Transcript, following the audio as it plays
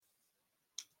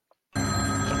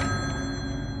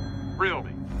Thrill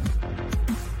Me.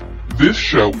 This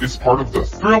show is part of the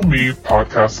Thrill Me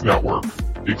Podcast Network.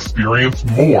 Experience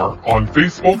more on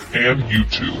Facebook and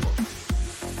YouTube.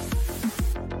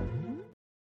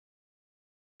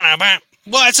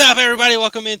 What's up, everybody?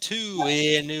 Welcome into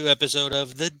a new episode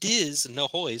of the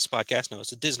Disnoids podcast. No,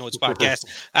 it's the Disnoids podcast.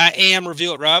 I am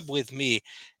Reveal It Rob. With me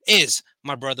is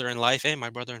my brother in life and my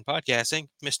brother in podcasting,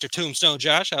 Mr. Tombstone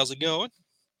Josh. How's it going?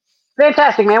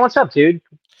 Fantastic, man. What's up, dude?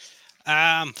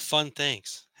 Fun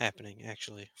things happening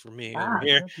actually for me over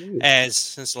here. As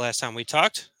since the last time we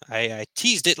talked, I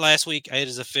teased it last week. It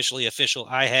is officially official.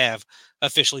 I have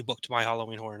officially booked my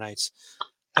Halloween Horror Nights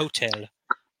hotel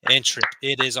and trip.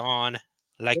 It is on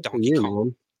like Donkey Kong.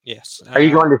 Man. Yes. Are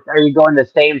you going the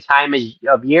same time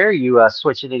of year? You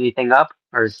switching anything up,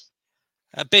 or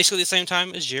basically the same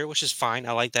time as year, which is fine.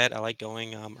 I like that. I like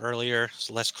going earlier. It's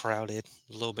less crowded,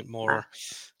 a little more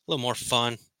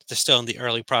fun. They're still in the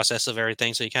early process of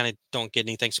everything, so you kind of don't get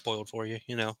anything spoiled for you,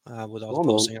 with all the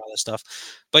posting and all that stuff.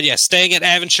 But yeah, staying at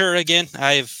Aventura again.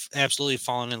 I've absolutely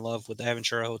fallen in love with the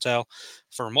Aventura Hotel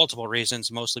for multiple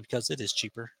reasons, mostly because it is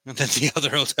cheaper than the other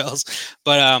hotels.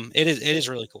 But it is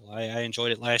really cool. I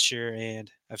enjoyed it last year,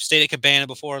 and I've stayed at Cabana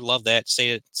before. Love that.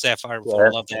 Stayed at Sapphire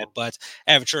before. Love that. But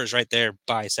Aventura is right there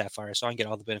by Sapphire, so I can get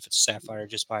all the benefits of Sapphire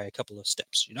just by a couple of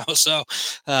steps. So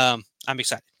I'm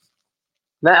excited.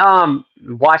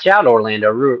 Watch out,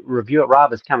 Orlando. Review It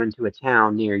Rob is coming to a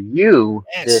town near you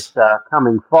this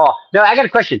coming fall. No, I got a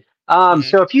question.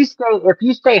 So if you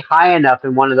stay high enough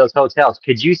in one of those hotels,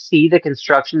 could you see the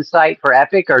construction site for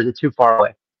Epic, or is it too far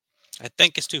away? I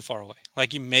think it's too far away.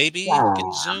 Like you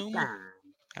can zoom.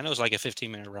 I know it's like a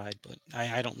 15-minute ride, but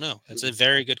I don't know. That's a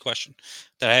very good question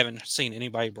that I haven't seen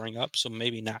anybody bring up, so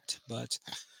maybe not. But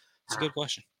it's a good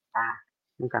question.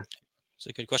 Okay. It's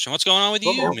a good question. What's going on with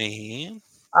you, man?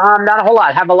 Not a whole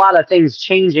lot. I have a lot of things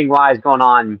changing-wise going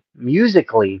on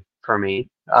musically for me.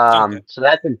 So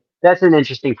that's an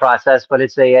interesting process, but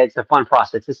it's a fun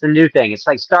process. It's a new thing. It's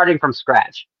like starting from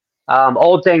scratch.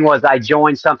 Old thing was I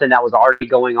joined something that was already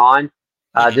going on.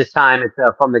 This time it's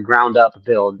from the ground up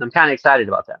build. I'm kind of excited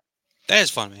about that. That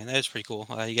is fun, man. That is pretty cool.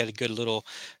 You got a good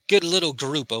little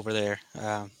group over there.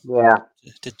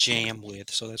 To jam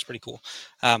with, so that's pretty cool.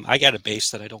 I got a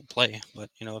bass that I don't play, but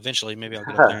eventually maybe I'll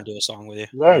get up there and do a song with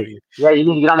you. Yeah, you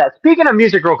need to get on that. Speaking of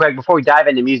music, real quick before we dive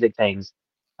into music things.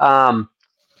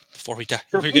 Before we dive,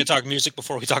 we're gonna talk music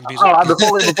before we talk music.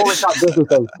 Before we talk music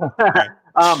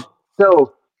things.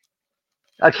 So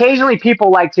occasionally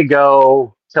people like to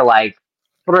go to like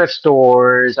thrift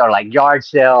stores or like yard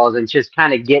sales and just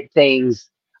kind of get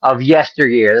things of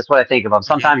yesteryear. That's what I think of them.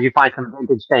 Sometimes you find some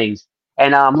vintage things.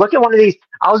 And look at one of these.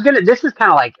 This is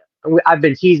kind of like, I've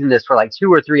been teasing this for like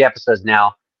 2 or 3 episodes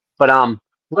now. But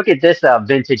look at this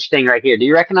vintage thing right here. Do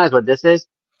you recognize what this is?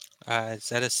 Is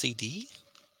that a CD?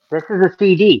 This is a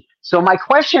CD. So my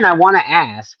question I want to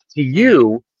ask to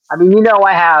you,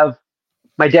 I have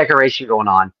my decoration going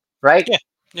on, right?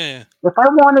 Yeah. If I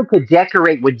wanted to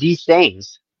decorate with these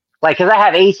things, like, because I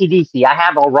have AC/DC, I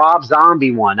have a Rob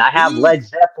Zombie one, I have Led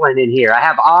Zeppelin in here, I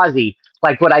have Ozzy.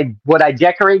 Like, would I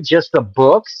decorate just the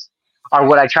books, or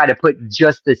would I try to put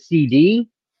just the CD?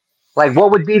 Like, what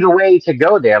would be the way to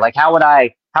go there? Like, how would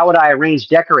I arrange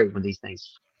decorating with these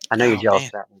things? I know you're jealous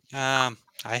of that one.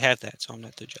 I have that, so I'm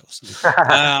not too jealous.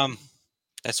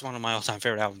 That's one of my all-time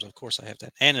favorite albums. Of course, I have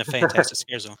that, and a fantastic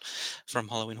Scare Zone from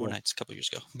Halloween Horror Nights a couple years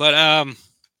ago. But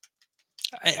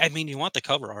you want the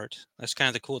cover art. That's kind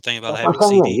of the cool thing about having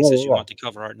CDs is you want the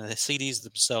cover art, and the CDs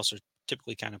themselves are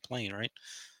typically kind of plain, right?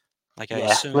 Like I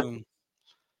assume,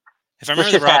 if I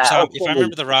remember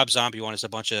the Rob Zombie one, it's a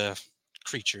bunch of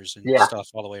creatures and stuff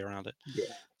all the way around it.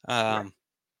 The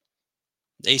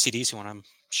AC/DC one, I'm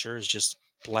sure, is just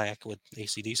black with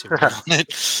AC/DC on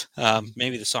it.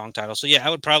 Maybe the song title. So yeah, I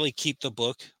would probably keep the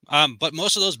book. But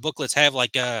most of those booklets have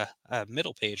like a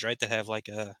middle page, right? That have like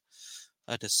a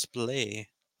display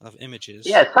of images.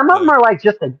 Yeah, some of them are like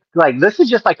this is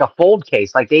just like a fold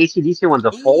case. Like the AC/DC one's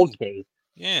a fold case.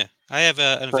 Yeah, I have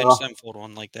an Avenged Sevenfold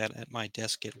one like that at my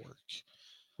desk at work.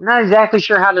 I'm not exactly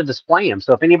sure how to display them,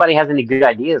 so if anybody has any good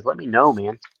ideas, let me know,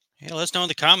 man. Yeah, let us know in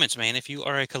the comments, man. If you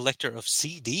are a collector of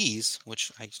CDs,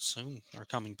 which I assume are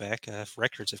coming back, if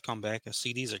records have come back,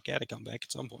 CDs are got to come back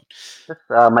at some point. This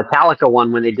Metallica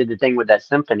one when they did the thing with that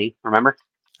symphony, remember?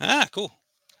 Ah, cool.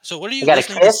 So what are you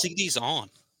listening to CDs on?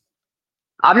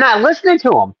 I'm not listening to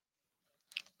them.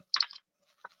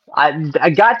 I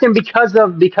got them because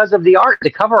of the art, the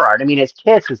cover art. I mean, it's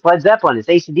Kiss, it's Led Zeppelin, it's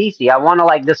AC/DC. I want to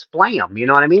like display them. You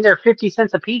know what I mean? They're 50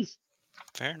 cents a piece.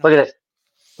 Fair enough. Look at this.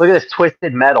 Look at this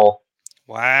Twisted Metal.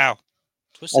 Wow.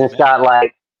 Twisted Metal.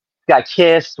 It's got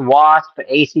Kiss, Wasp,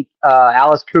 AC,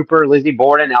 Alice Cooper, Lizzie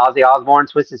Borden, Ozzy Osbourne,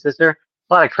 Twisted Sister.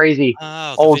 A lot of crazy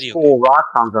Oh, the old video game. school rock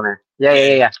songs on there.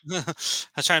 Yeah. I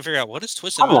was trying to figure out what is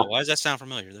Twisted I don't Metal. know. Why does that sound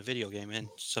familiar? The video game and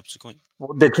subsequent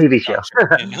The TV show.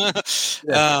 production.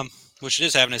 Yeah. Which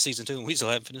is having a season 2, and we still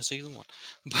haven't finished season 1.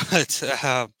 But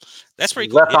that's pretty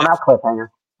cool. Left on that cliffhanger.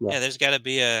 Yeah. Yeah, there's got to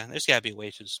be a way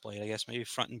to display it. I guess maybe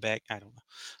front and back. I don't know,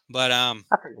 but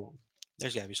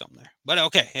there's got to be something there. But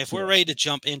okay, if we're ready to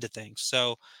jump into things,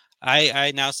 so I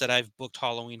announced that I've booked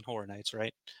Halloween Horror Nights,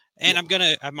 right? And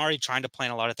I'm already trying to plan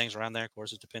a lot of things around there. Of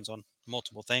course, it depends on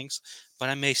multiple things, but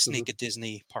I may sneak a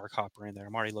Disney park hopper in there.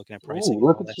 I'm already looking at pricing. Ooh,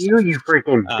 look all at that you, stuff. you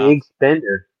freaking big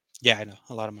spender. Yeah, I know,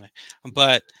 a lot of money,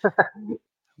 but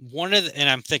and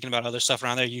I'm thinking about other stuff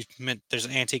around there. You meant there's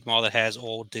an antique mall that has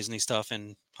old Disney stuff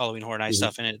and Halloween Horror Nights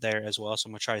stuff in it there as well. So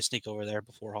I'm gonna try to sneak over there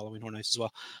before Halloween Horror Nights as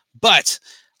well. But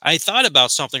I thought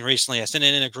about something recently. I sent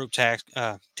it in a group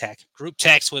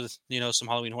text with some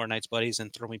Halloween Horror Nights buddies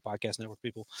and Throw Me Podcast Network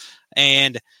people,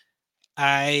 and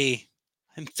I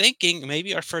am thinking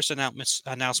maybe our first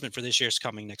announcement for this year is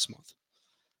coming next month.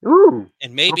 Ooh,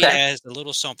 and maybe it has a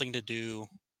little something to do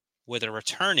with a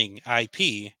returning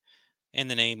IP in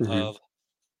the name of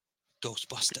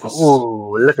Ghostbusters.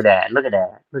 Oh, look at that. Look at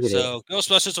that. Look at it. So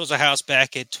Ghostbusters was a house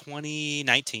back in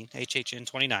 2019, HHN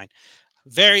 29.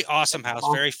 Very awesome house,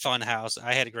 very fun house.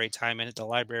 I had a great time in it. The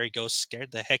library ghost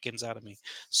scared the heckins out of me.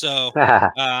 So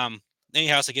any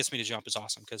house that gets me to jump is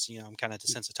awesome because, I'm kind of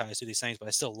desensitized to these things, but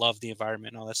I still love the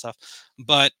environment and all that stuff.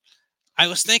 But I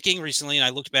was thinking recently, and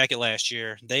I looked back at last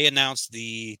year, they announced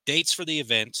the dates for the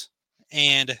event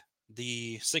and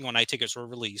the single night tickets were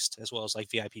released, as well as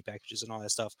like VIP packages and all that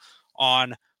stuff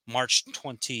on March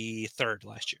 23rd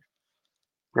last year.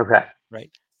 Okay.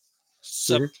 Right.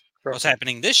 So what's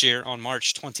happening this year on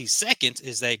March 22nd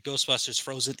is that Ghostbusters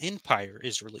Frozen Empire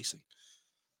is releasing.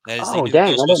 That is the new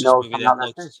Ghostbusters movie that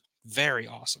looks very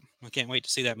awesome. I can't wait to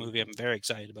see that movie. I'm very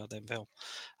excited about that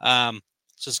film.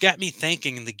 So it's got me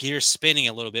thinking and the gears spinning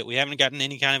a little bit. We haven't gotten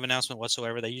any kind of announcement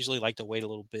whatsoever. They usually like to wait a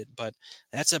little bit, but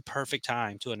that's a perfect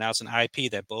time to announce an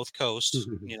IP that both coasts,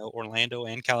 Orlando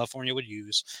and California would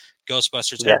use.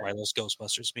 Ghostbusters, everybody loves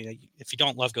Ghostbusters. I mean, if you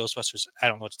don't love Ghostbusters, I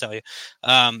don't know what to tell you.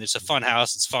 It's a fun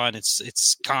house. It's fun.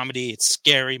 It's comedy. It's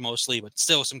scary mostly, but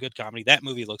still some good comedy. That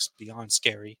movie looks beyond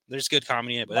scary. There's good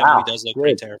comedy in it, but that movie does look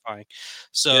pretty terrifying.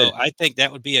 So I think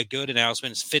that would be a good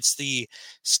announcement. It fits the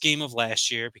scheme of last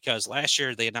year because last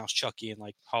year they announced Chucky and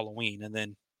like Halloween, and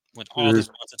then went all these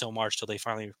months until March till they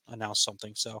finally announced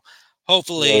something. So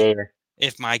hopefully,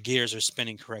 if my gears are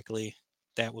spinning correctly,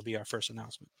 that would be our first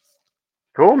announcement.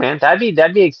 Cool, man.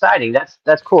 That'd be exciting.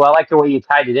 That's cool. I like the way you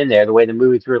tied it in there. The way the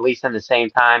movie's released at the same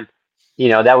time.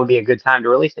 That would be a good time to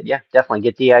release it. Yeah, definitely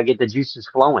get the juices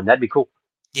flowing. That'd be cool.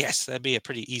 Yes, that'd be a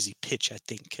pretty easy pitch, I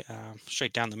think.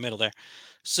 Straight down the middle there.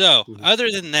 So, other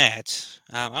than that,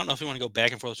 I don't know if you want to go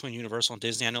back and forth between Universal and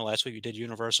Disney. I know last week you did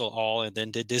Universal all and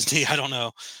then did Disney. I don't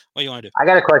know what you want to do. I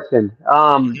got a question.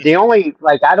 The only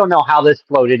I don't know how this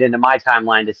floated into my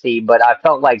timeline to see, but I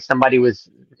felt like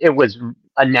it was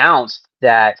announced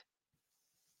that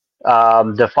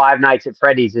the Five Nights at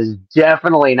Freddy's is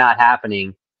definitely not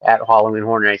happening at Halloween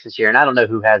Horror Nights this year, and I don't know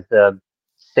who has the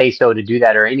say so to do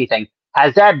that or anything.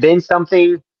 Has that been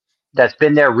something that's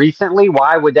been there recently?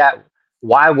 Why was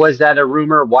that a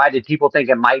rumor? Why did people think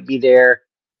it might be there?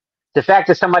 The fact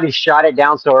that somebody shot it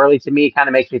down so early to me kind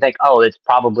of makes me think, oh, it's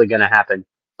probably going to happen.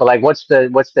 But what's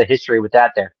the history with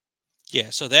that there? Yeah,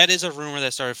 so that is a rumor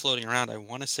that started floating around. I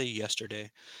want to say yesterday.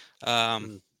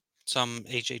 Some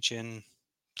HHN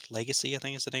Legacy, I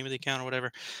think is the name of the account or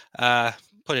whatever,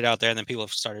 put it out there, and then people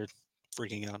have started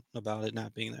freaking out about it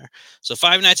not being there. So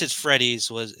Five Nights at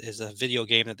Freddy's is a video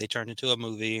game that they turned into a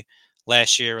movie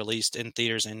last year, released in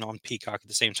theaters and on Peacock at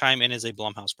the same time, and is a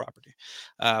Blumhouse property.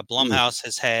 Blumhouse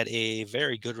has had a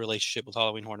very good relationship with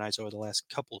Halloween Horror Nights over the last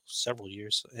several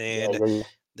years, and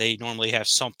they normally have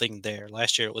something there.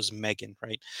 Last year it was Megan,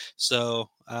 right? So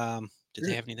did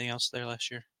they have anything else there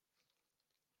last year?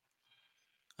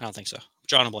 I don't think so. I'm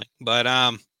drawing a blank, but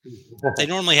they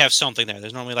normally have something there.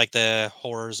 There's normally like the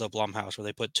horrors of Blumhouse where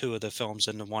they put two of the films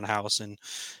into one house and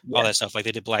all that stuff. Like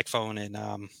they did Black Phone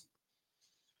and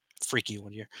Freaky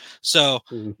one year. So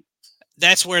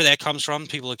that's where that comes from.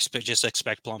 People just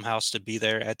expect Blumhouse to be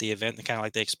there at the event, kind of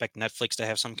like they expect Netflix to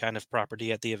have some kind of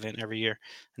property at the event every year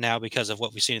now because of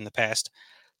what we've seen in the past.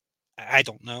 I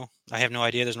don't know. I have no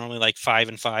idea. There's normally like 5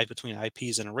 and 5 between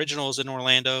IPs and originals in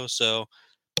Orlando. So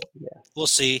we'll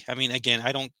see. I mean, again,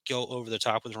 I don't go over the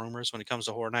top with rumors when it comes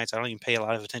to Horror Nights. I don't even pay a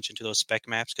lot of attention to those spec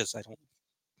maps because I don't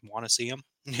want to see them.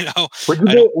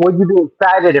 Would you be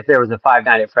excited if there was a Five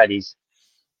Nights at Freddy's?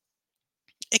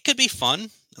 It could be fun.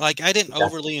 Like I didn't Okay.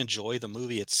 overly enjoy the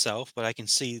movie itself, but I can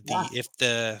see Yeah. if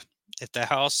the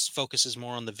house focuses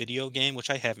more on the video game, which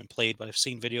I haven't played, but I've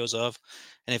seen videos of,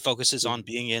 and it focuses on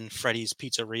being in Freddy's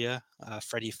Pizzeria,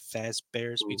 Freddy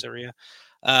Fazbear's Mm. Pizzeria,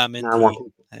 No, and I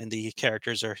want the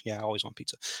characters are I always want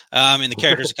pizza. And the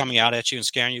characters are coming out at you and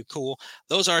scaring you. Cool.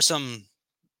 Those are some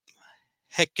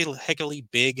heckily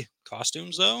big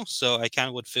costumes though, so I kind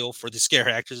of would feel for the scare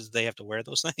actors that they have to wear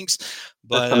those things. That's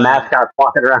But the mascot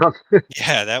walking around.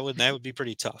 yeah, that would be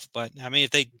pretty tough. But I mean, if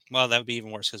they that would be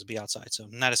even worse because it'd be outside, so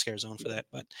not a scare zone for that.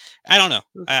 But I don't know.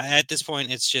 At this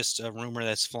point, it's just a rumor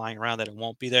that's flying around that it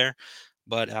won't be there.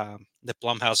 But the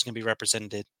Blumhouse can be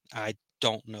represented. I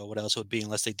don't know what else it would be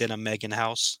unless they did a Megan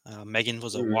house. Megan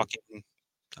was Mm.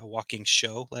 a walking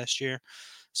show last year.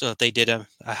 So if they did a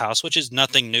house, which is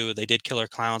nothing new, they did Killer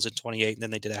Clowns in 28, and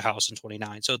then they did a house in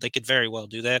 29. So they could very well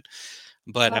do that.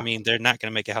 But I Oh. mean, they're not going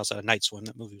to make a house out of Night Swim.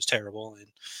 That movie was terrible, and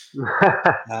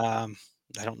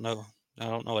I don't know. I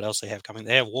don't know what else they have coming.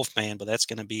 They have Wolfman, but that's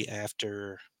going to be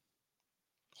after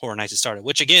Horror Nights has started.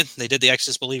 Which again, they did the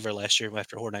Exorcist Believer last year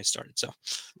after Horror Nights started. So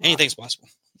anything's possible.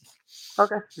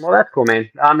 Okay, well that's cool, man.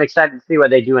 I'm excited to see what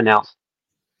they do announce.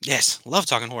 Yes, love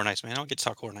talking Horror Nights, man. I don't get to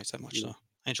talk Horror Nights that much, Mm. so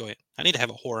I enjoy it. I need to have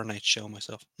a Horror Nights show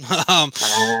myself. You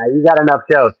got enough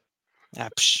shows.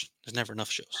 There's never enough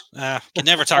shows. Can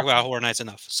never talk about Horror Nights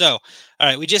enough. So, all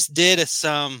right, we just did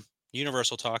some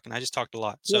Universal talk, and I just talked a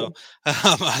lot. Yeah.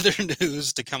 So, other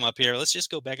news to come up here. Let's just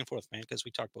go back and forth, man, because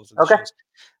we talked both of the Okay. shows.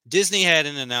 Disney had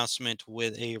an announcement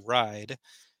with a ride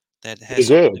that They has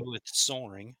something did. to do with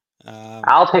soaring.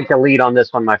 I'll take the lead on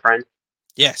this one, my friend.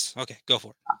 Yes. Okay, go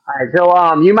for it. All right,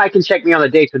 so you might can check me on the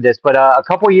dates with this, but a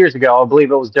couple years ago, I believe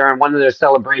it was during one of their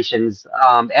celebrations,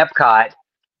 Epcot,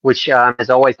 which has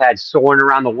always had soaring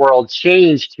around the world,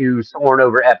 changed to soaring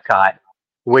over Epcot,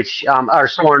 which or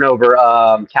soaring over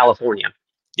California,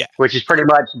 Yeah. which is pretty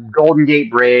much Golden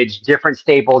Gate Bridge, different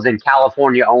staples in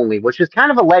California only, which was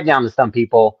kind of a letdown to some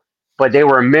people, but they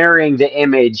were mirroring the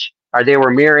image, or they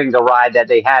were mirroring the ride that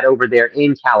they had over there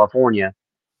in California.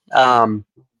 Mm,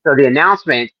 So the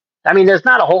announcement, I mean, there's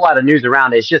not a whole lot of news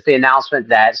around it. It's just the announcement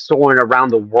that soaring around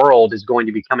the world is going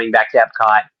to be coming back to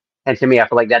Epcot. And to me, I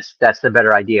feel like that's the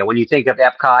better idea. When you think of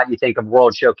Epcot, you think of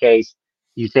World Showcase,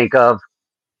 you think of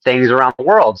things around the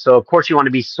world. So of course you want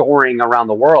to be soaring around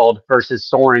the world versus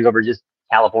soaring over just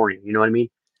California. You know what I mean?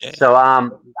 yeah. So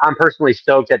I'm personally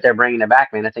stoked that they're bringing it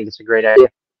back, man. I think it's a great idea.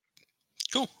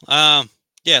 Cool.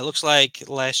 Yeah, it looks like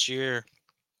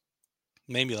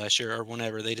maybe last year or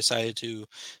whenever they decided to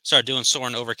start doing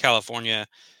soaring over California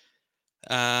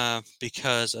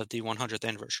because of the 100th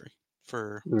anniversary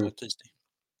for Mm, Walt Disney.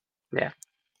 yeah,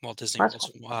 Walt Disney that's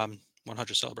World's cool.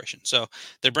 100 celebration. So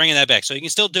they're bringing that back. So you can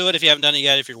still do it if you haven't done it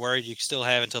yet. If you're worried, you can still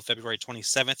have until February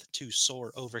 27th to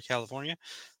soar over California.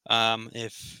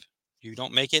 If you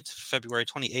don't make it, February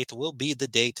 28th will be the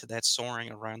date that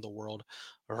soaring around the world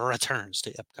returns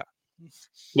to Epcot.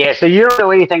 Yeah, so you don't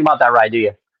know anything about that ride, do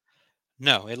you?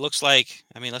 No, it looks like,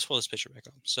 I mean, let's pull this picture back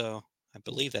up. So I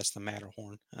believe that's the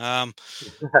Matterhorn.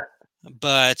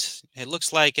 But it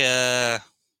looks like a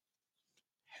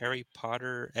Harry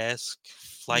Potter-esque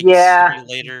flight Yeah,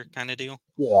 simulator kind of deal.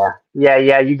 yeah.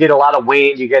 You get a lot of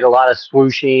wind, you get a lot of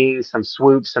swooshing, some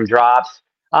swoops, some drops.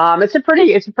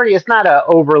 It's not a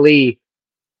overly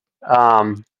This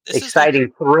is like,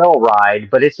 exciting thrill ride,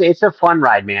 but it's a fun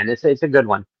ride, man. It's a good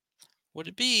one. would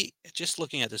it be, just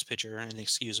looking at this picture, and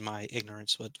excuse my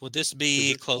ignorance, would this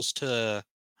be Mhm. close to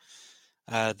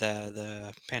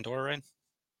the Pandora ride?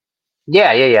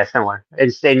 Yeah, similar. And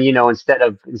instead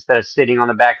of sitting on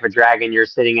the back of a dragon, you're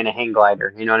sitting in a hang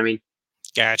glider. You know what I mean?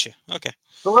 Gotcha. Okay.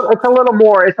 It's a little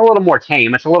more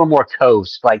tame. It's a little more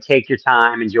coast. Like take your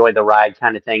time, enjoy the ride,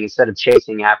 kind of thing, instead of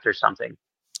chasing after something.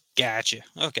 Gotcha.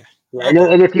 Okay. Yeah, Well, and,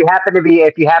 cool. and if you happen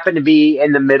to be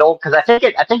in the middle, because I think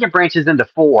it branches into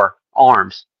four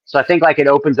arms. So I think like it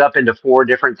opens up into four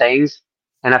different things.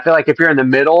 And I feel like if you're in the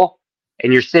middle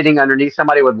and you're sitting underneath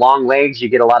somebody with long legs, you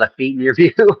get a lot of feet in your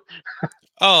view.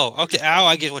 Oh, okay. Oh,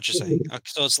 I get what you're saying. Okay,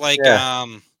 so it's like Yeah.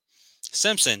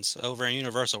 Simpsons over in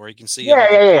Universal, where you can see Yeah, all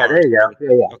the yeah, yeah. cars There you and go.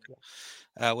 everything.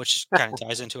 Yeah, Okay. Which kind of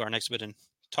ties into our next bit in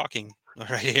talking right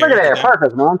look here. at that.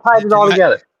 Perfect, man. Tied it Did all not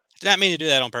together. did not mean to do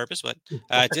that on purpose, but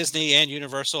Disney and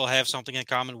Universal have something in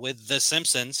common with The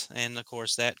Simpsons, and of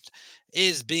course that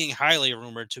is being highly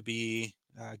rumored to be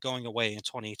going away in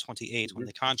 2028 when Mhm.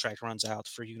 the contract runs out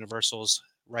for Universal's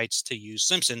rights to use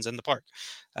Simpsons in the park,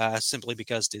 simply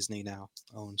because Disney now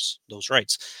owns those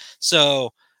rights.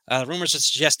 So Rumors are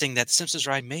suggesting that Simpsons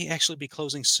Ride may actually be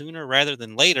closing sooner rather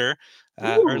than later.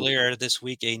 Ooh. Earlier this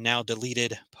week, a now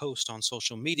deleted post on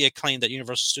social media claimed that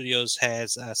Universal Studios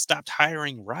has stopped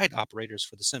hiring ride operators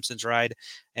for the Simpsons Ride,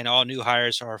 and all new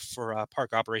hires are for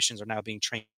park operations are now being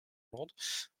trained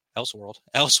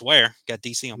elsewhere. Got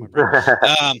DC on my brain.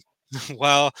 Um,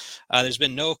 While there's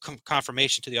been no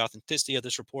confirmation to the authenticity of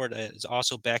this report, it's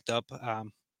also backed up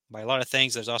by a lot of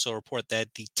things. There's also a report that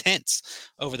the tents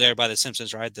over there by the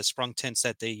Simpsons Ride, the sprung tents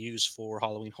that they use for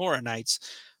Halloween Horror Nights,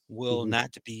 will Mhm.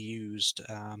 not be used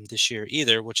this year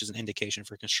either, which is an indication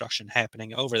for construction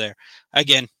happening over there.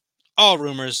 Again, all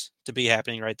rumors to be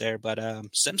happening right there, but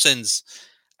Simpsons,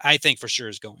 I think for sure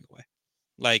is going away.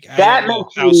 Like I don't That know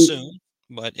makes how me soon,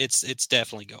 but it's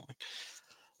definitely going.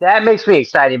 that makes me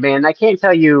excited, man. I can't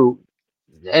tell you,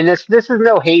 and this is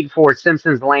no hate for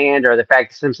Simpsons Land or the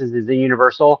fact that Simpsons is a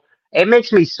Universal. It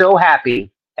makes me so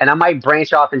happy, and I might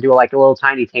branch off and do like a little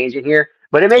tiny tangent here,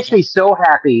 but it makes Okay. me so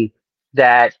happy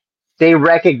that they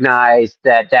recognize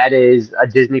that that is a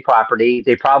Disney property.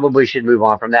 They probably should move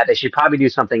on from that. They should probably do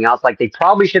something else, like they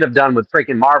probably should have done with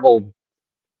freaking Marvel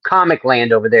Comic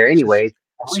Land over there. Anyways,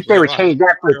 I wish they Sure would are. change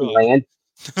that Sure freaking are. land.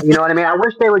 You know what I mean? I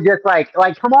wish they would just like,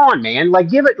 come on, man, like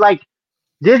give it like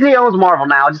Disney owns Marvel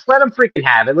now. Just let them freaking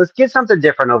have it. Let's get something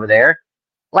different over there.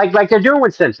 Like they're doing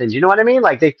with Simpsons. You know what I mean?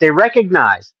 Like they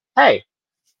recognize, hey,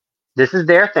 this is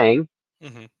their thing.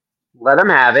 Hmm. Let them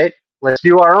have it. Let's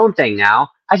do our own thing now.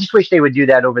 I just wish they would do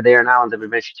that over there in Islands of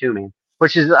Adventure too, man.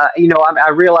 Which is, I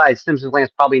realize Simpsons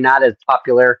Land's probably not as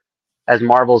popular as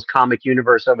Marvel's comic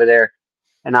universe over there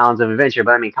in Islands of Adventure.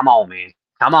 But I mean, come on, man.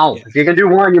 Come on. Yeah. If you're going to do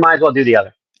one, you might as well do the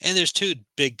other. And there's two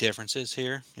big differences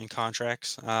here in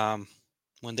contracts.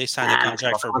 When they signed the National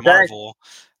contract for contract. Marvel,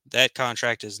 that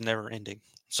contract is never ending.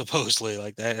 Supposedly,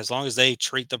 like that, as long as they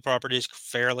treat the properties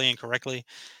fairly and correctly,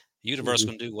 Universe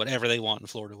Mm-hmm. can do whatever they want in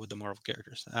Florida with the Marvel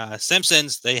characters.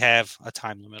 Simpsons, they have a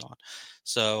time limit on.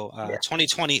 So Yeah.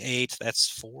 2028, that's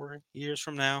 4 years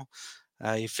from now.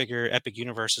 You figure Epic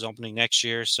Universe is opening next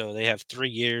year, so they have 3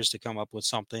 years to come up with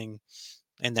something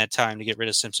in that time to get rid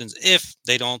of Simpsons if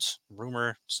they don't,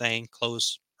 rumor saying,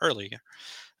 close early. Mm-hmm.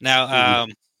 Now,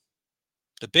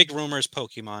 the big rumor is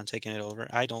Pokemon taking it over.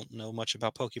 I don't know much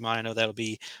about Pokemon. I know that'll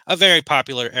be a very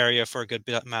popular area for a good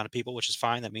amount of people, which is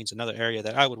fine. That means another area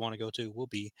that I would want to go to will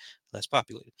be less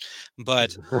populated.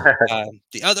 But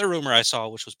the other rumor I saw,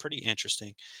 which was pretty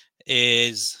interesting,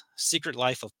 is Secret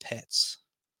Life of Pets.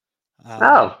 Um,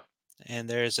 Oh, and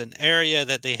there's an area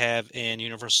that they have in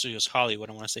Universal Studios Hollywood.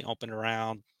 I want to say opened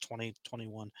around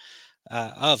 2021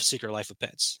 of Secret Life of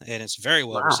Pets, and it's very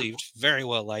well wow. received, very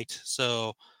well liked.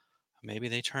 So maybe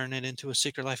they turn it into a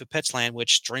Secret Life of Pets land,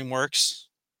 which DreamWorks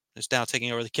is now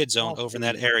taking over the Kid Zone That over in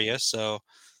that seems, area. So,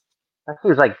 that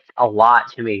seems like a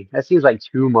lot to me. That seems like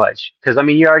too much. Because, I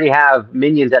mean, you already have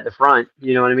minions at the front.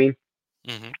 You know what I mean?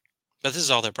 mhm. But this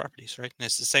is all their properties, right? And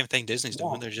it's the same thing Disney's Yeah.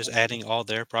 doing. They're just adding all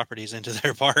their properties into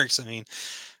their parks. I mean,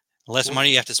 less Yeah.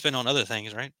 money you have to spend on other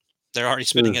things, right? They're already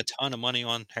Hmm. spending a ton of money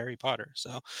on Harry Potter.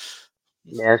 So,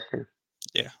 Yeah, that's true.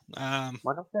 yeah.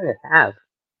 What else do they have?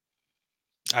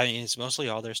 I mean, it's mostly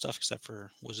all their stuff except for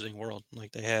Wizarding World.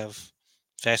 Like they have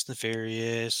Fast and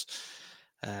Furious,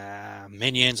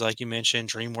 Minions, like you mentioned,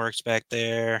 DreamWorks back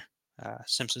there,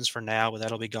 Simpsons for now, but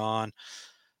that'll be gone.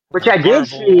 Which I did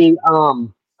Marvel, see.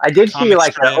 I did see comic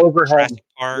like an strip, overhead. Jurassic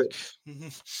Park.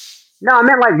 Mhm. No, I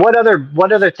meant like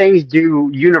what other things do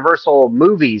Universal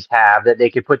movies have that they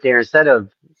could put there instead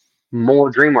of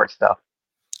more DreamWorks stuff?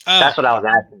 Oh, That's what I was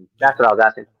asking. yeah. That's what I was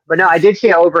asking. But no, I did see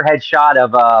an overhead shot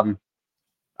of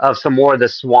some more of the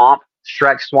swamp,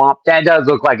 Shrek swamp. That does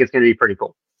look like it's going to be pretty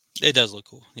cool. It does look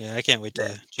cool. Yeah, I can't wait Yeah.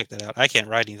 to check that out. I can't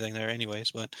ride anything there,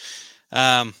 anyways, but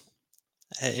um,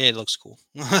 it looks cool.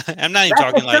 I'm not even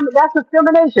talking like, That's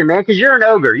discrimination, man. Because you're an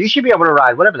ogre, you should be able to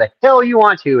ride whatever the hell you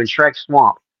want to in Shrek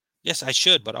swamp. yes, I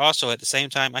should, but also at the same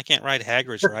time, I can't ride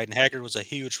Hagrid's ride, and Hagrid was a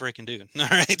huge freaking dude. All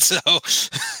right, so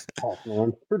Heck,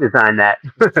 man, who designed that?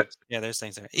 yeah, there's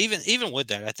things there. Even with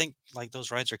that, I think like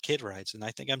those rides are kid rides, and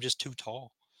I think I'm just too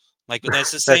tall. Like, but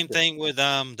that's the That's same thing with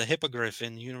the hippogriff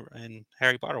in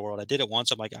Harry Potter World. I did it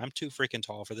once. I'm like, I'm too freaking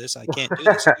tall for this. I can't do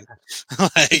this again.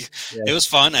 Like, yeah. it was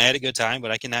fun. I had a good time,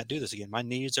 but I cannot do this again. My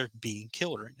knees are being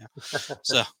killed right now.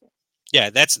 So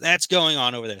yeah, that's going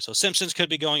on over there. So Simpsons could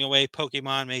be going away.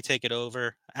 Pokemon may take it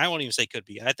over. I won't even say could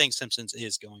be. I think Simpsons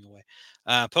is going away.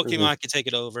 Mhm. Pokemon can take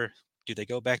it over. Do they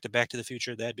go Back to the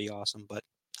Future? That'd be awesome, but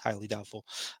highly doubtful.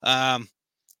 Um,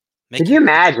 Could you make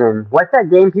imagine what's that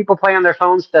game people play on their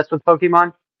phones? That's with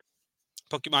Pokemon.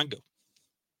 Pokemon Go.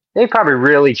 They probably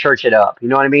really church it up. You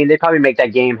know what I mean? They probably make that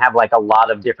game have like a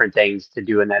lot of different things to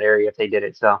do in that area if they did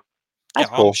it. So Yeah,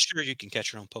 That's I'm cool. sure you can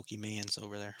catch your own Pokemans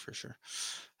over there for sure.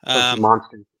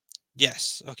 Monsters.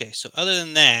 Yes. Okay. So other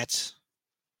than that,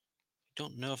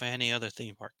 don't know if I had any other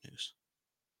theme park news.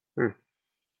 Hmm.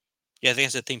 Yeah, I think I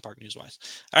said theme park news wise.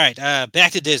 All right,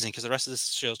 back to Disney because the rest of this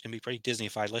show is gonna be pretty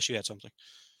Disney-fied unless you had something.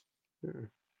 Hmm.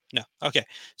 No. Okay.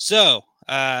 So,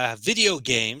 video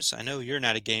games. I know you're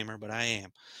not a gamer, but I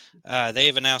am. They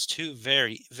have announced two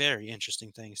very, very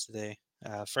interesting things today.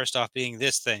 First off, being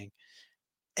this thing,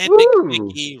 Epic Woo!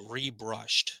 Mickey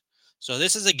Rebrushed. So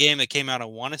this is a game that came out, I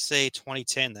want to say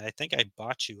 2010. That I think I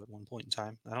bought you at one point in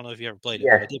time. I don't know if you ever played it,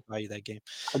 but Yes, I did buy you that game.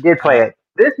 I did play Uh, it.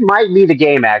 This might be the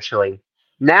game actually.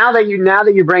 Now that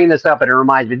you bring this up, and it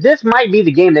reminds me, this might be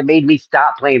the game that made me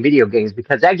stop playing video games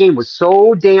because that game was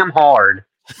so damn hard.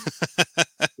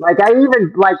 Like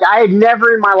I had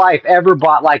never in my life ever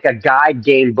bought like a guide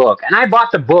game book, and I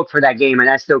bought the book for that game, and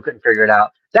I still couldn't figure it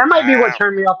out. That might be what wow.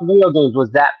 turned me off of video games.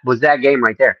 Was that game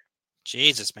right there?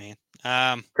 Jesus, man.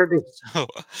 Um, Could be. so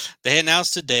they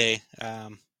announced today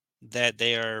that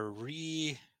they are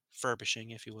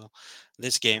refurbishing, if you will,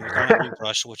 this game. They're calling it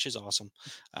Rebrush, which is awesome.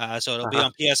 So it'll be Uh-huh.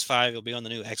 on PS5, it'll be on the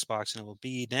new Xbox, and it will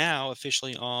be now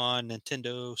officially on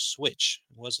Nintendo Switch.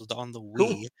 It was on the Cool.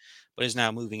 Wii, but is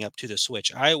now moving up to the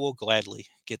Switch. I will gladly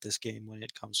get this game when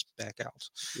it comes back out.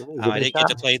 Man, give I it a didn't get shot.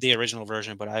 to play the original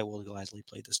version, but I will gladly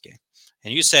play this game.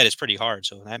 And you said it's pretty hard,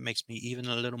 so that makes me even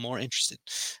a little more interested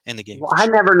in the game Well, for I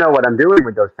sure. never know what I'm doing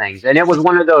with those things, and it was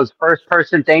one of those first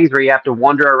person things where you have to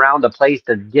wander around the place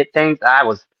to get things. I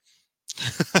was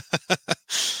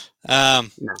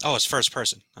um, no. oh, it's first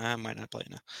person. I might not play it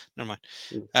now. Never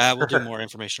mind. We'll do more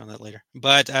information on that later.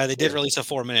 But they did Yeah, release a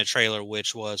 4-minute trailer,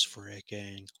 which was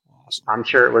freaking awesome. I'm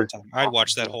sure it was. One time. I'd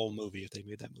watch that whole movie if they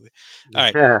made that movie. All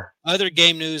right. Yeah. Other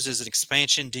game news is an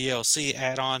expansion DLC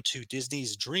add-on to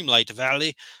Disney's Dreamlight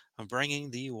Valley. I'm bringing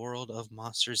the world of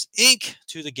Monsters Inc.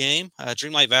 to the game.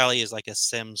 Dreamlight Valley is like a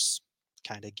Sims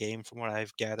kind of game, from what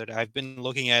I've gathered. I've been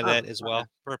looking at Oh, that as okay.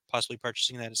 well, possibly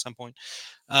purchasing that at some point.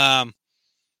 Um,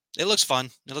 it looks fun.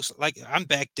 It looks like I'm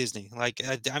back Disney. Like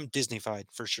I'm Disneyfied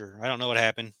for sure. I don't know what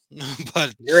happened,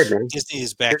 but Good man. Disney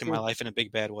is back Good in my man. life in a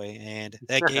big bad way, and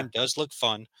that game does look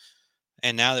fun.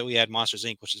 And now that we had Monsters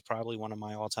Inc., which is probably one of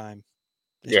my all-time,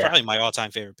 it's Yeah. probably my all-time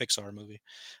favorite Pixar movie.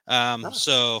 Oh,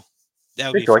 So that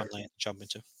would good be choice. fun to jump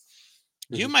into.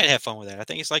 You Hmm. might have fun with that. I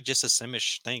think it's like just a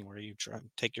Simish thing where you try and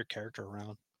take your character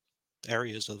around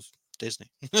areas of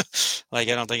Disney. Like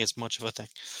I don't think it's much of a thing.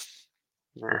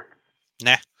 Yeah.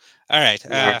 Nah. All right.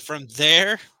 Yeah. From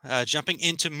there, jumping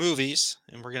into movies,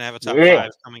 and we're gonna have a top Yeah.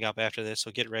 five coming up after this.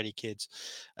 So get ready, kids.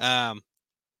 Um,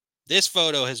 this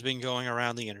photo has been going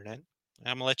around the internet.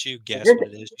 I'm gonna let you guess what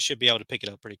it is. You should be able to pick it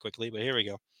up pretty quickly, but here we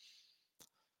go.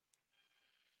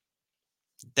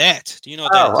 That. Do you know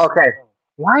what that Oh, is? okay.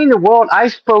 Why in the world? I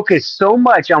focused so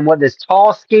much on what this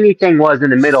tall, skinny thing was in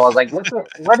the middle. I was like,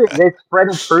 what is this?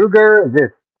 Freddy Krueger? Is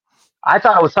this? I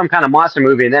thought it was some kind of monster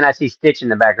movie, and then I see Stitch in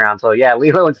the background. So yeah,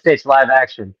 Lilo and Stitch live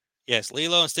action. Yes,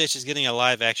 Lilo and Stitch is getting a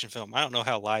live action film. I don't know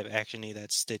how live actiony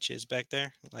that Stitch is back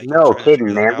there. Like I'm No trying to kidding,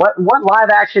 figure that man. out. What live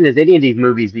action is any of these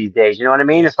movies these days? You know what I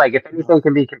mean? Yeah. It's like if No. anything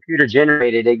can be computer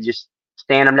generated, they just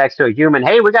stand them next to a human.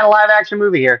 Hey, we got a live action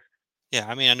movie here. Yeah,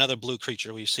 I mean another blue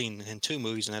creature we've seen in 2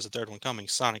 movies, and has a third one coming,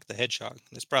 Sonic the Hedgehog.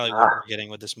 That's probably what we're Ah, getting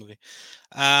with this movie.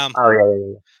 Um, oh yeah, yeah,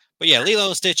 yeah. but yeah, Lilo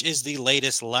and Stitch is the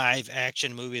latest live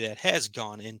action movie that has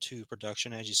gone into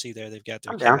production. As you see there, they've got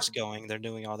their I'm down. cast going. They're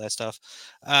doing all that stuff.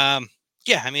 Um,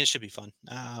 yeah, I mean it should be fun.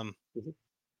 Mhm.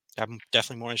 I'm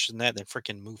definitely more interested in that than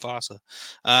freaking Mufasa.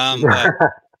 But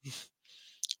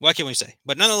what can we say?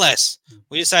 But nonetheless,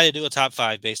 we decided to do a top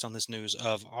 5 based on this news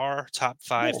of our top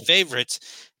 5 Yeah. favorite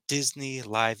Disney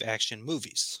live action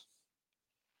movies.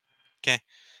 Okay.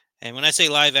 And when I say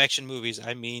live action movies,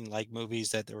 I mean like movies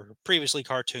that were previously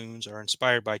cartoons or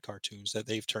inspired by cartoons that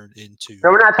they've turned into. So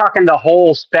we're not talking the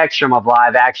whole spectrum of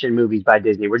live action movies by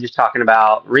Disney. We're just talking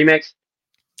about remix.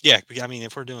 Yeah, I mean,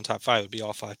 if we're doing top 5, it would be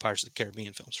all 5 Pirates of the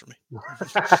Caribbean films for me.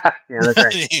 Yeah, that's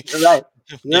right. You're right.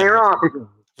 You ain't Yeah, wrong.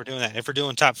 if we're doing that. If we're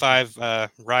doing top 5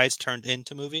 rides turned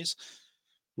into movies,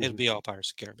 it'll Mhm. be all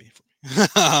Pirates of the Caribbean for me.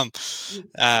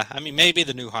 I mean, maybe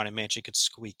the new Haunted Mansion could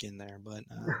squeak in there, but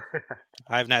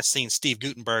I have not seen Steve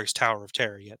Gutenberg's Tower of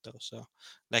Terror yet, though, so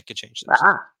that could change things.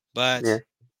 Ah, yeah. But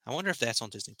I wonder if that's on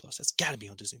Disney Plus. That's got to be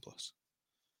on Disney Plus.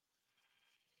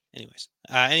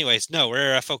 Anyways, no,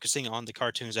 we're focusing on the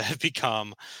cartoons that have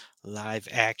become live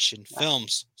action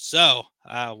films. So,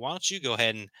 why don't you go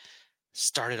ahead and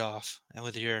start it off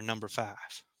with your number 5?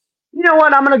 You know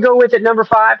what? I'm going to go with it. Number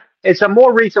 5. It's a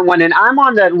more recent one, and I'm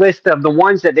on the list of the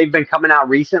ones that they've been coming out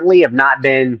recently have not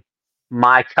been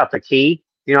my cup of tea.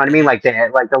 You know what I mean?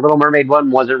 Mhm. Like the Little Mermaid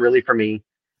one wasn't really for me.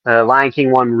 The Lion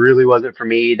King one really wasn't for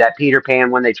me. That Peter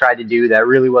Pan one they tried to do, that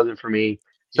really wasn't for me.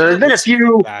 So You're there's a been a recency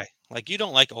few. guy. Like you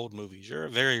don't like old movies. You're a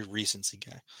very recency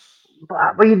guy.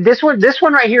 But this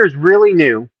one right here is really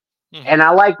new, Hmm. and I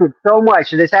liked it so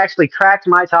much. And this actually cracked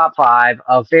my top five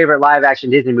of favorite live action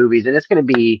Disney movies, and it's going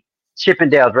to be Chip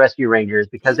and Dale's Rescue Rangers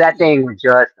because that Ooh. thing was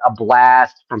just a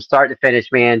blast from start to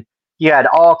finish. Man, you had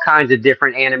all kinds of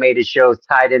different animated shows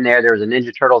tied in there. There was a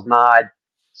Ninja Turtles nod,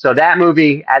 so that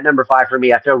movie at number five for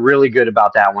me, I feel really good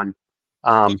about that one.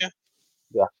 Um, Okay.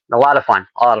 yeah, a lot of fun,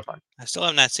 a lot of fun. I still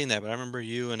have not seen that, but I remember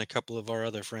you and a couple of our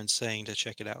other friends saying to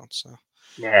check it out. So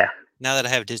Yeah. now that I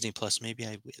have Disney Plus, maybe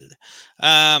I will.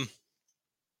 Um,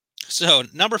 so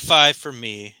number five for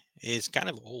me is kind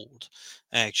of old,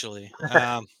 actually.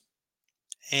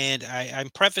 And I'm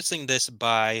prefacing this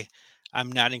by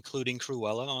I'm not including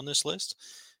Cruella on this list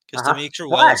because to Uh-huh. me, Cruella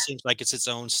Why? seems like it's its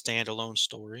own standalone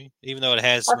story, even though it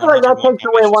has I feel like that 101 takes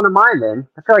away Dalmatians. one of mine. Then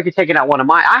I feel like you're taking out one of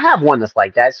mine. I have one that's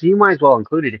like that, so you might as well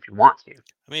include it if you want to.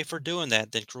 I mean, if we're doing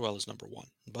that, then Cruella's number one.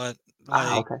 But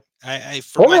Ah, like, okay. I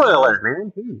Spoiler alert,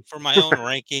 man. Jeez. for my own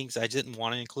rankings, I didn't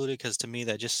want to include it because to me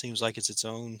that just seems like it's its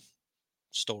own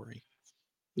story.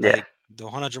 Yeah, Like the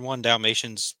 101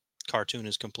 Dalmatians cartoon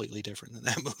is completely different than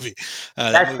that movie.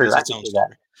 That that's movie true. is I its can own see that.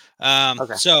 story.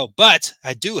 Okay. But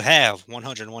I do have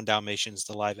 101 Dalmatians,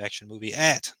 the live action movie,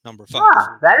 at number five.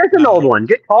 Ah, that is an old one.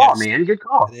 Good call, Yes, man. Good it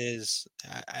call. is.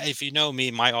 If you know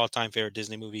me, my all-time favorite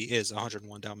Disney movie is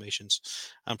 101 Dalmatians.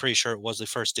 I'm pretty sure it was the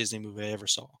first Disney movie I ever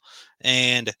saw.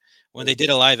 And when they did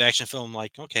a live action film, I'm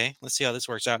like, okay, let's see how this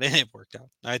works out. And it worked out.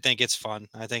 I think it's fun.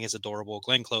 I think it's adorable.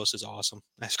 Glenn Close is awesome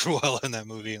as Cruella in that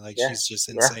movie. Like Yeah, she's just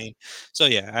yeah. insane. So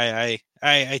yeah,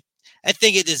 I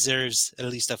think it deserves at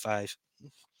least a five.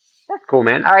 That's cool,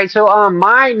 man. All right, so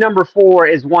my number four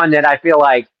is one that I feel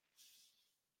like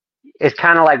is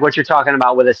kind of like what you're talking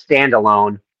about with a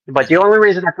standalone. But the Hmm. only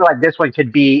reason I feel like this one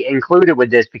could be included with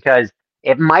this because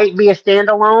it might be a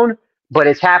standalone, but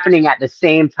it's happening at the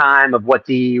same time of what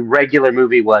the regular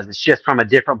movie was. It's just from a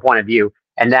different point of view,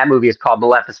 and that movie is called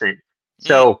Maleficent. Mm,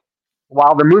 So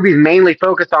while the movie's mainly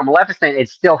focused on Maleficent,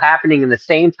 it's still happening in the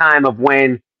same time of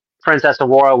when Princess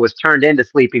Aurora was turned into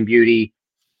Sleeping Beauty.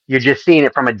 You're just seeing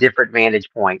it from a different vantage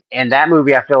point. And that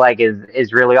movie I feel like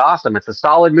is really awesome. It's a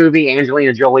solid movie.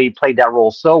 Angelina Jolie played that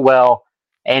role so well.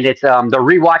 And it's the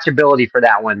rewatchability for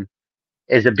that one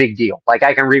is a big deal. Like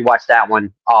I can rewatch that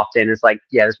one often. It's like,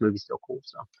 yeah, this movie's still cool.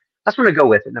 So that's what I'm gonna go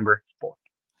with at number four.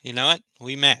 you know what?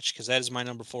 We match because that is my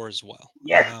number four as well.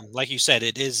 Yes. Like you said,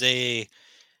 it is a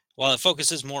while it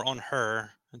focuses more on her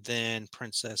than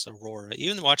Princess Aurora.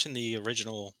 Even watching the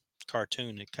original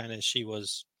cartoon, it kind of she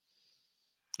was.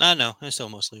 I don't know. It's still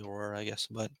mostly Aurora, I guess,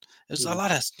 but there's a Mhm.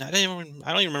 lot of. I don't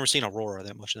even remember seeing Aurora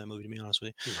that much in that movie, to be honest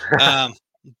with you. You're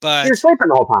But sleeping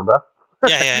the whole time, bro.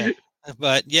 yeah.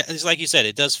 But yeah, it's like you said,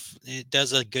 it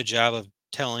does a good job of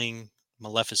telling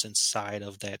Maleficent's side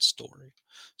of that story.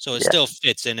 So it still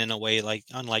fits in a way like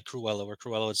unlike Cruella, where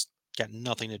Cruella's got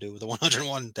nothing to do with the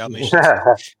 101 Dalmatians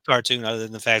Yeah. cartoon other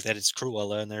than the fact that it's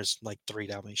Cruella and there's like three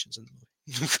Dalmatians in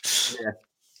the movie. Yeah.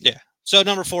 Yeah. So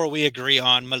number four, we agree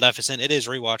on Maleficent. It is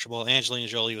rewatchable. Angelina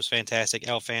Jolie was fantastic.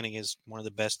 Elle Fanning is one of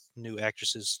the best new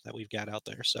actresses that we've got out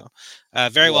there. So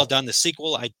very Yeah. well done. The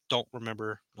sequel, I don't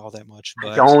remember all that much, I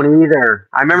but don't either.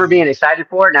 I remember um, being excited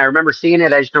for it, and I remember seeing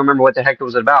it. I just don't remember what the heck it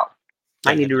was about.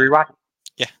 Might yeah, need to rewatch it.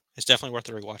 yeah, it's definitely worth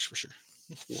the rewatch for sure.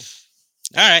 Yeah.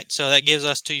 All right, so that gives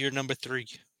us to your number three.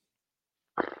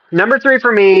 Number three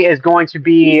for me is going to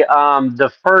be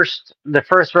the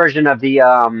first version of the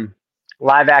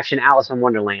live action Alice in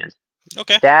Wonderland.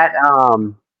 Okay. That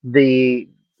the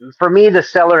for me the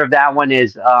seller of that one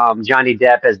is Johnny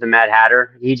Depp as the Mad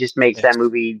Hatter. He just makes Yes. that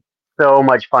movie so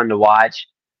much fun to watch.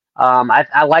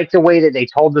 I like the way that they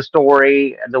told the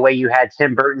story, the way you had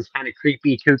Tim Burton's kind of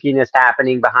creepy kookiness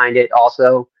happening behind it.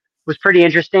 Also was pretty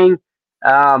interesting.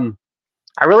 Um,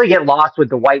 I really get lost with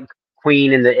the White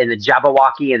Queen and the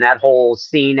Jabberwocky and that whole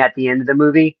scene at the end of the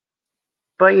movie.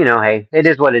 But hey, it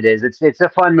is what it is. It's a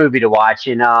fun movie to watch,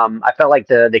 and I felt like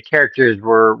the characters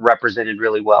were represented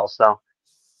really well. So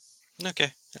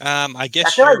Okay. I I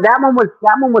guess feel like you're that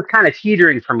one was kind of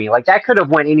teetering for me. Like that could have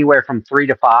went anywhere from three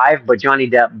to five, but Johnny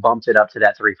Depp bumped it up to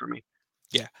that three for me.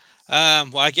 yeah.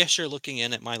 Well, I guess you're looking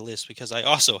in at my list because I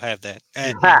also have that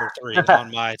at number three on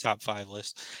my top five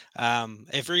list.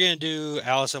 If you're gonna do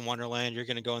Alice in Wonderland, you're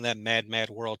gonna go in that mad,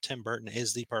 mad world. Tim Burton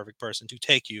is the perfect person to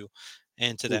take you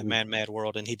into that Mhm. mad, mad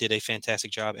world, and he did a fantastic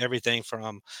job. Everything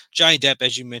from Johnny Depp,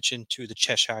 as you mentioned, to the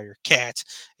Cheshire Cat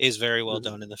is very well Mhm.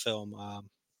 done in the film.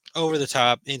 Over the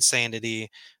top insanity,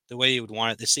 the way you would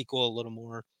want it. The sequel a little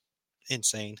more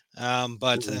insane.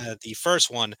 But Mhm. the first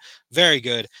one, very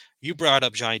good. you brought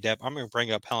up Johnny Depp. I'm going to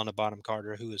bring up Helena Bonham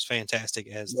Carter, who is fantastic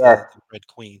as Yes. the Red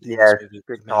Queen in this Yes. movie,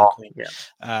 Good the Mad call. Queen.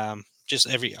 Yeah. Just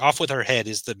off with her head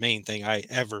is the main thing I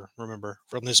ever remember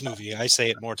from this movie. I say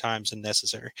it more times than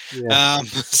necessary. Yeah.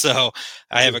 So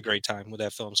I have a great time with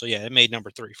that film. So yeah, it made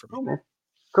number 3 for me. Oh, man.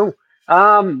 Cool.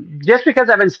 Just because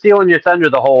I've been stealing your thunder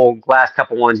the whole last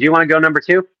couple ones, do you want to go number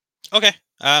 2? Okay.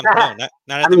 No, not at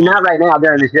I the mean, moment. not right now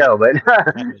during the show, but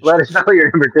let us know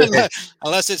your number 2.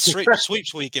 Unless it's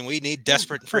sweeps week and we need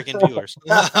desperate freaking viewers.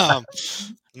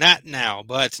 Not now,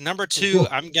 but number 2,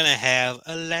 I'm gonna have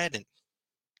Aladdin.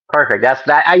 Perfect. That's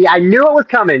that. I knew it was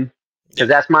coming because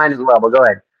that's mine as well. But go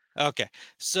ahead. Okay,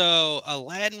 so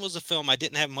Aladdin was a film I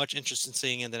didn't have much interest in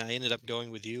seeing, and then I ended up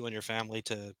going with you and your family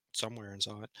to somewhere and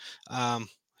saw it.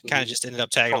 Kind of just ended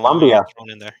up tagging along. Columbia. Thrown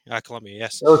in there. Columbia,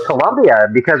 yes. It was Columbia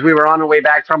because we were on the way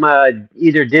back from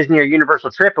either Disney or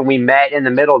Universal trip, and we met in the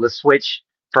middle to switch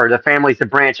for the families to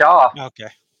branch off, Okay.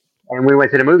 and we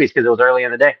went to the movies because it was early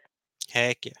in the day.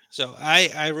 Heck yeah. So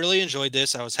I really enjoyed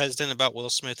this. I was hesitant about Will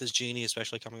Smith as Genie,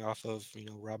 especially coming off of,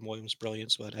 Robin Williams'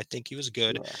 brilliance, but I think he was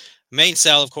good. Yeah. Main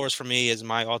sell, of course, for me is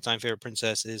my all-time favorite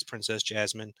princess is Princess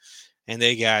Jasmine. And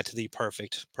they got the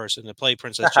perfect person to play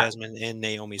Princess Jasmine in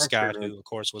Naomi Scott, who, of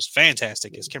course, was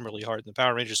fantastic as Kimberly Hart in the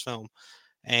Power Rangers film.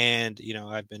 And,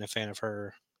 I've been a fan of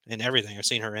her in everything I've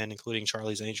seen her in, including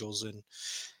Charlie's Angels. And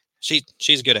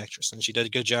she's a good actress, and she did a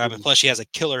good job. And plus, she has a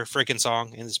killer freaking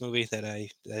song in this movie that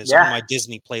is on my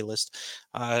Disney playlist,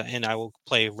 and I will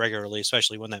play regularly,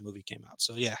 especially when that movie came out.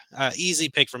 So yeah, easy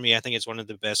pick for me. I think it's one of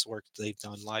the best work they've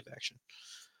done live action.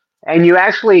 And you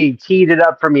actually teed it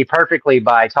up for me perfectly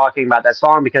by talking about that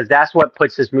song because that's what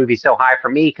puts this movie so high for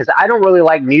me. Because I don't really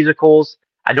like musicals.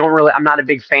 I'm not a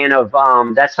big fan of.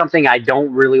 That's something I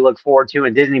don't really look forward to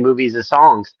in Disney movies is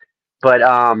songs. But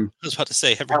I was about to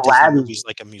say every Aladdin, Disney movie is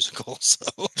like a musical. So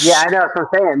yeah, I know what I'm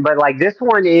saying. But like this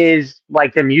one is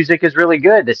like the music is really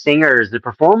good. The singers, the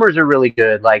performers are really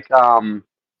good. Like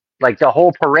the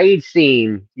whole parade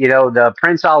scene, the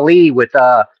Prince Ali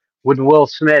with Will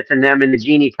Smith and them and the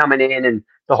genie coming in and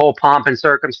the whole pomp and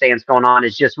circumstance going on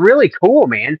is just really cool,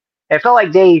 man. It felt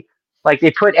like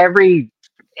they put every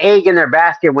egg in their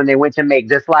basket when they went to make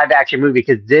this live action movie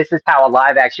because this is how a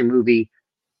live action movie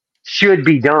should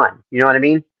be done. You know what I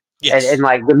mean? yes. And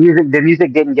like the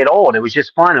music didn't get old. It was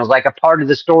just fun. It was like a part of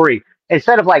the story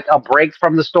instead of like a break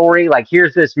from the story. Like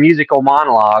here's this musical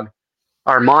monologue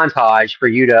or montage for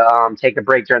you to take a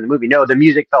break during the movie. No, the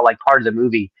music felt like part of the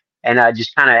movie and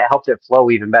just kind of helped it flow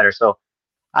even better. So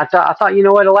I thought, you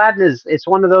know what, Aladdin it's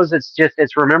one of those. It's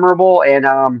memorable and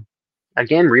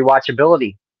again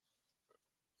rewatchability.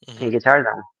 Can't get tired of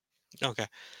that one. Okay.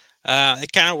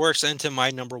 It kind of works into my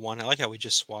number 1. I like how we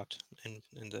just swapped in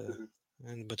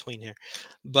between here.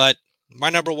 But my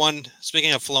number 1,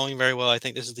 speaking of flowing very well, I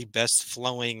think this is the best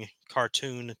flowing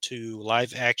cartoon to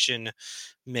live action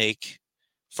make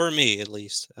for me, at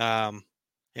least. And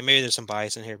maybe there's some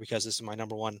bias in here because this is my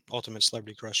number 1 ultimate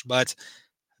celebrity crush. But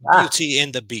Beauty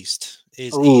and the Beast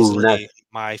is easily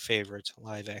my favorite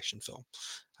live action film.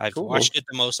 I've watched it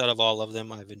the most out of all of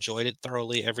them. I've enjoyed it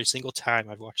thoroughly every single time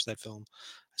I've watched that film.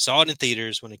 I saw it in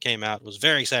theaters when it came out. Was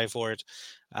very excited for it.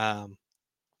 I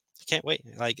can't wait.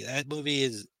 Like that movie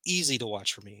is easy to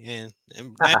watch for me, and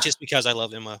not just because I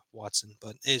love Emma Watson,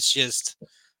 but it's just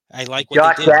I like what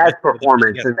Josh they did. Gad's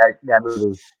performance in that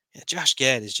movie. Yeah, Josh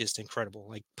Gad is just incredible.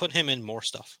 Like put him in more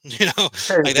stuff.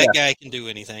 Like that guy can do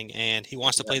anything, and he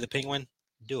wants to play the penguin.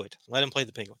 Do it. Let him play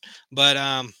the penguin.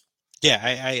 But yeah,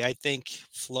 I think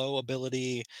flow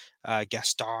ability.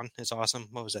 Gaston is awesome.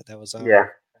 What was that? That was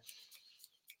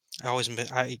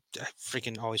I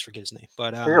freaking always forget his name.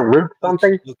 But Luke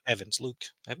something. Luke Evans. Luke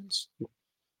Evans.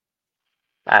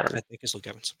 I don't know. I think it's Luke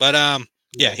Evans. But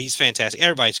yeah, he's fantastic.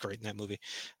 Everybody's great in that movie.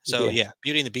 So yeah,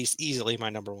 Beauty and the Beast easily my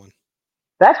number 1.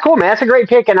 That's cool, man. That's a great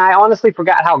pick, and I honestly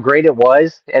forgot how great it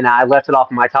was, and I left it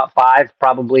off of my top 5,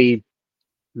 probably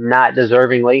not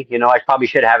deservingly. I probably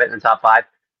should have it in the top 5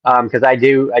 because I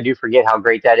do forget how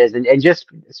great that is. And just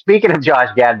speaking of Josh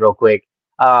Gad, real quick,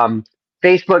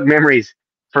 Facebook memories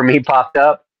for me popped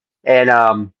up, and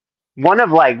one of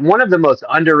the most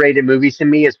underrated movies to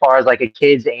me as far as like a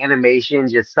kid's animation,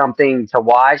 just something to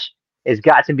watch, has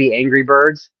got to be Angry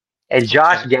Birds. And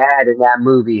Josh Gad in that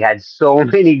movie had so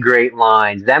many great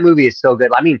lines. That movie is so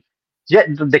good. I mean,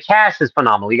 the cast is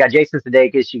phenomenal. You got Jason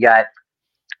Sudeikis. You got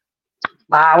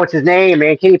what's his name,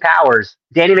 man? Kenny Powers,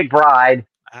 Danny McBride,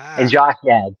 and Josh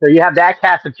Gad. So you have that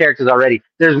cast of characters already.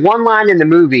 There's one line in the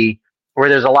movie where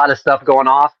there's a lot of stuff going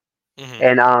off,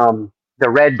 and the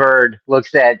red bird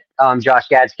looks at Josh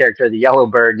Gad's character, the yellow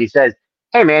bird, and he says,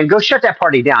 "Hey, man, go shut that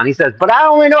party down." He says, "But I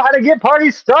only know how to get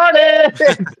parties started."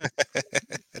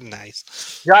 Nice.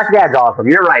 Nice. Josh Gad's awesome.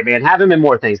 You're right, man. Have him in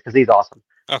more things because he's awesome.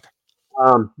 Okay.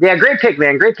 Yeah, great pick,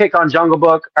 man. Great pick on Jungle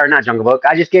Book, or not Jungle Book.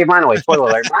 I just gave mine away. Spoiler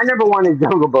alert. My number one is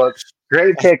Jungle Book.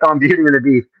 Great pick on Beauty and the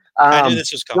Beast. I knew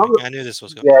this was coming. Jungle, I knew this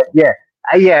was coming. yeah,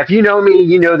 yeah, yeah. If you know me,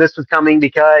 you know this was coming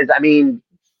because I mean,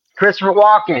 Christopher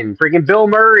Walken, freaking Bill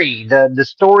Murray. The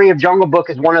story of Jungle Book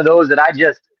is one of those that I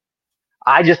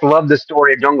just love the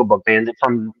story of Jungle Book, man.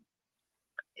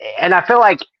 And I feel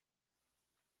like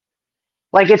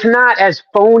it's not as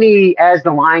phony as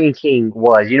the Lion King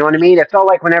was. You know what I mean? It felt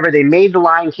like whenever they made the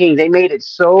Lion King, they made it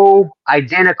so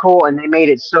identical and they made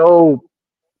it so,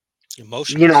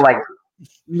 Emotional. like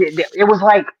it was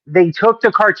like they took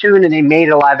the cartoon and they made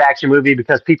it a live action movie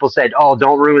because people said, "Oh,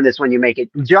 don't ruin this when you make it."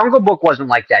 Jungle Book wasn't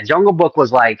like that. Jungle Book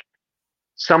was like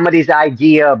somebody's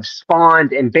idea of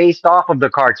spawned and based off of the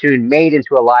cartoon made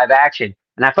into a live action.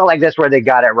 And I felt like that's where they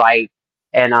got it right.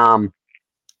 And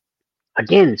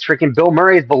again, it's freaking Bill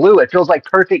Murray's Baloo. It feels like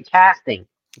perfect casting.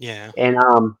 Yeah. And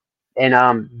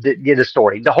the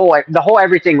story, the whole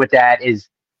everything with that is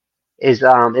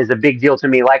a big deal to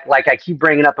me. Like I keep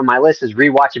bringing up in my list is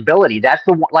rewatchability. That's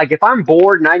the one, like if I'm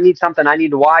bored and I need something I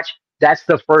need to watch, that's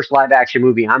the first live action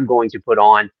movie I'm going to put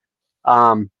on,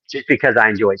 just because I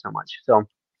enjoy it so much. So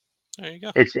there you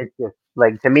go. It's just,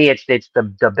 like to me, it's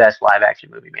the best live action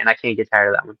movie, man. I can't get tired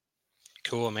of that one.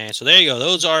 Cool, man. So there you go.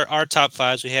 Those are our top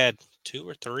fives. We had 2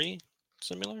 or 3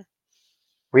 similar.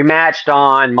 We matched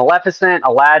on Maleficent,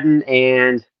 Aladdin,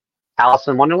 and Alice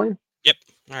in Wonderland. Yep.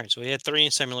 All right. So we had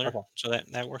 3 similar. Okay. So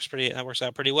that works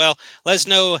out pretty well. Let us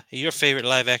know your favorite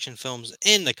live action films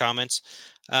in the comments.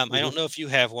 I don't know if you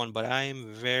have one, but I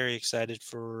am very excited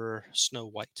for Snow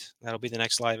White. That'll be the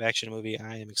next live action movie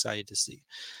I am excited to see.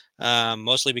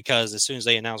 Mostly because as soon as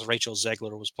they announced Rachel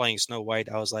Zegler was playing Snow White,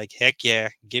 I was like, heck yeah,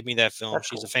 give me that film.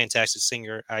 She's a fantastic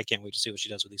singer. I can't wait to see what she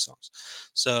does with these songs.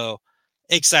 So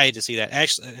excited to see that.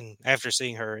 Actually, and after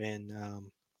seeing her in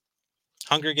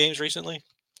Hunger Games recently,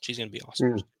 she's going to be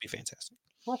awesome. She's going to be fantastic.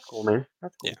 That's cool, man.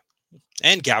 That's cool. Yeah.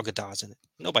 And Gal Gadot's in it.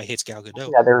 Nobody hates Gal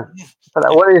Gadot.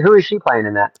 Yeah, who is she playing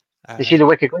in that? Is she the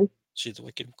Wicked Queen? She's the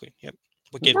Wicked Queen. Yep.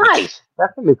 Wicked nice. Witch.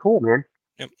 That's going to be cool, man.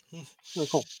 Yep. Really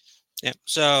cool. Yep.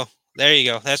 So there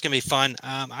you go. That's gonna be fun.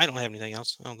 I don't have anything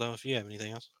else. I don't know if you have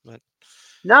anything else, but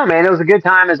no, man, it was a good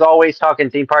time as always talking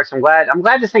theme parks. I'm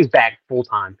glad this thing's back full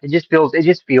time. It just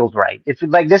feels right. It's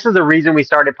like this is the reason we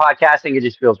started podcasting. It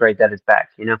just feels right that it's back.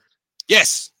 You know.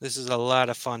 Yes, this is a lot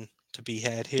of fun to be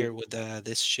had here with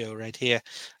this show right here.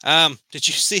 Did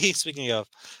you see? Speaking of,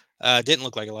 didn't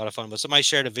look like a lot of fun, but somebody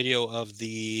shared a video of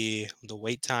the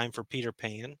wait time for Peter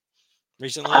Pan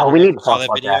recently. Oh, we need to talk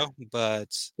about that. But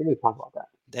we need to talk about that.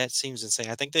 That seems insane.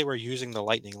 I think they were using the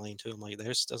lightning lane too. I'm like,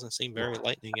 this doesn't seem very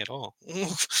lightning at all.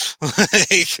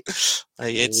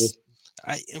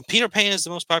 Peter Pan is the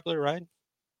most popular ride.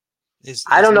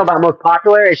 I don't know about most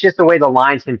popular. It's just the way the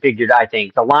line's configured. I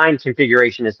think the line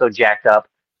configuration is so jacked up.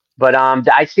 But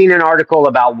I seen an article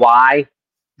about why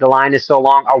the line is so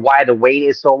long or why the wait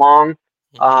is so long.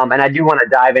 And I do want to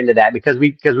dive into that because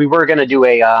we were going to do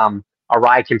a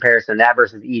ride comparison, that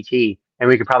versus ET, and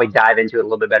we could probably dive into it a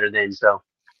little bit better then. So.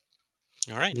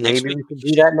 All right. Maybe we could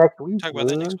do that next week. Talk about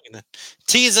that next week then.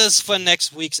 Tease us for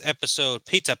next week's episode: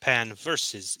 Peter Pan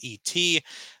versus ET.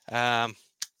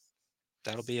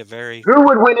 That'll be a very. Who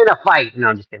would win in a fight? No,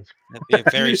 I'm just kidding. That'll be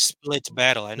a very split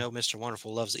battle. I know Mr.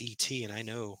 Wonderful loves ET, and I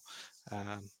know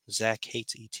Zach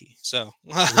hates ET. So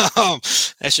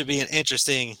that should be an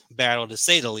interesting battle to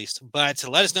say the least. But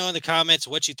let us know in the comments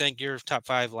what you think your top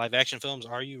 5 live action films.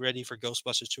 Are you ready for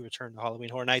Ghostbusters to return to Halloween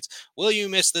Horror Nights? Will you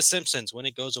miss The Simpsons when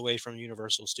it goes away from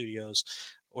Universal Studios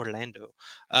Orlando?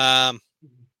 Are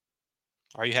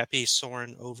you happy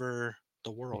soaring over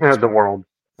the world? The world.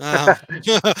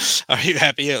 Are you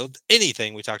happy with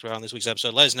anything we talked about on this week's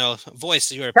episode? Let us know.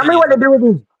 Voice your Tell opinion. me what to do with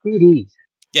these CDs.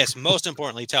 Yes, most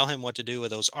importantly, tell him what to do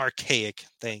with those archaic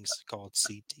things called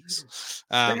CDs.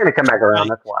 They're gonna come back around.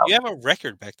 That's wild. You have a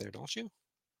record back there, don't you?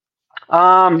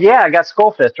 Yeah, I got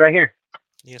Skullfist right here.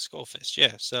 Yeah, Skullfist.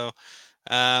 Yeah. So,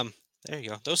 there you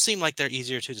go. Those seem like they're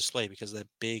easier to display because of that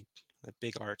big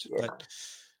art. Yeah. But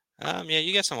yeah,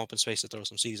 you got some open space to throw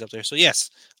some CDs up there. So yes,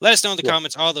 let us know in the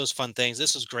comments all those fun things.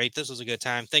 This was great. This was a good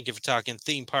time. Thank you for talking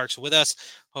theme parks with us.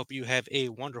 Hope you have a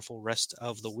wonderful rest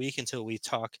of the week until we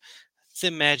talk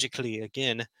themagically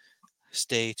again.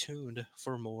 Stay tuned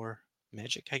for more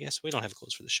magic, I guess. We don't have a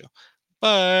close for the show.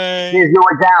 Bye.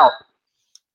 Disnoids out.